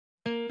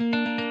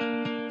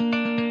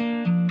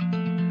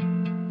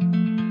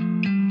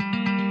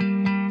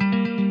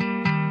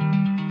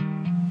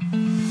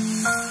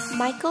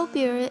Michael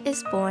Bierut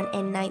is born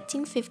in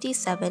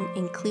 1957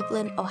 in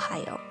Cleveland,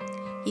 Ohio.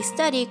 He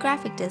studied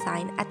graphic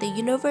design at the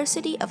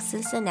University of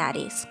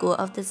Cincinnati School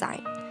of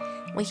Design.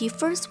 When he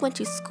first went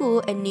to school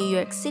in New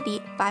York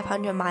City,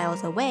 500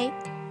 miles away,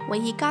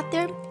 when he got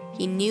there,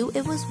 he knew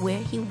it was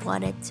where he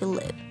wanted to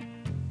live.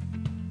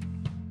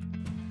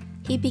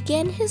 He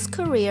began his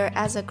career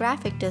as a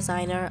graphic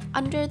designer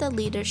under the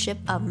leadership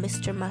of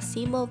Mr.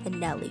 Massimo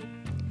Vanelli.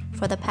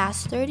 For the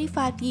past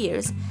 35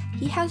 years,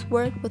 he has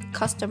worked with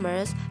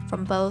customers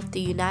from both the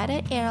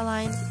United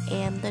Airlines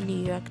and the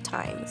New York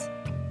Times.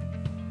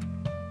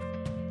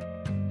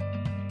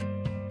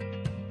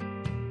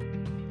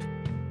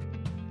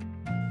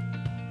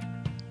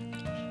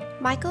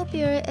 Michael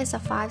Bierut is a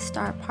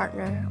 5-star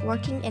partner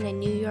working in a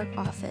New York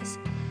office.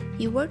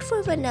 He worked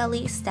for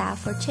Vanelli's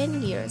staff for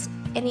 10 years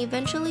and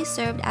eventually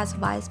served as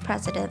vice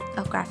president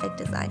of graphic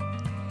design.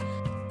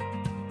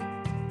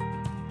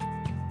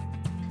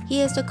 He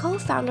is the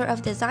co-founder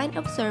of Design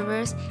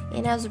Observers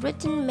and has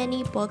written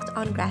many books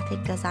on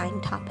graphic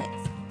design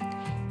topics.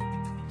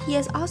 He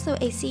is also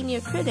a senior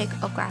critic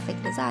of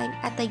graphic design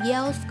at the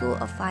Yale School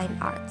of Fine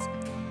Arts.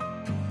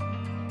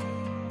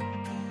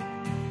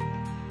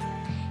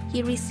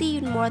 He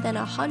received more than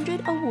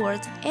 100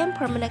 awards and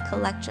permanent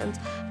collections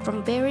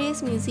from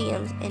various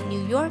museums in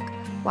New York,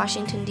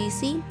 Washington,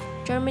 D.C.,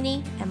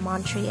 Germany, and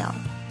Montreal.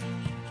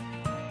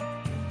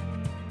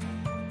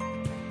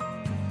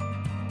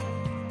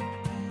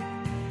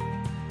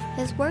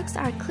 His works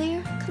are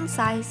clear,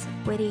 concise,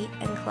 witty,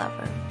 and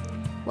clever.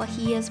 What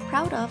he is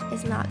proud of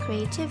is not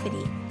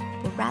creativity,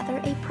 but rather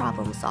a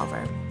problem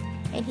solver,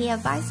 and he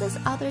advises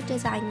other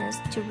designers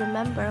to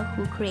remember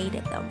who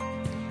created them.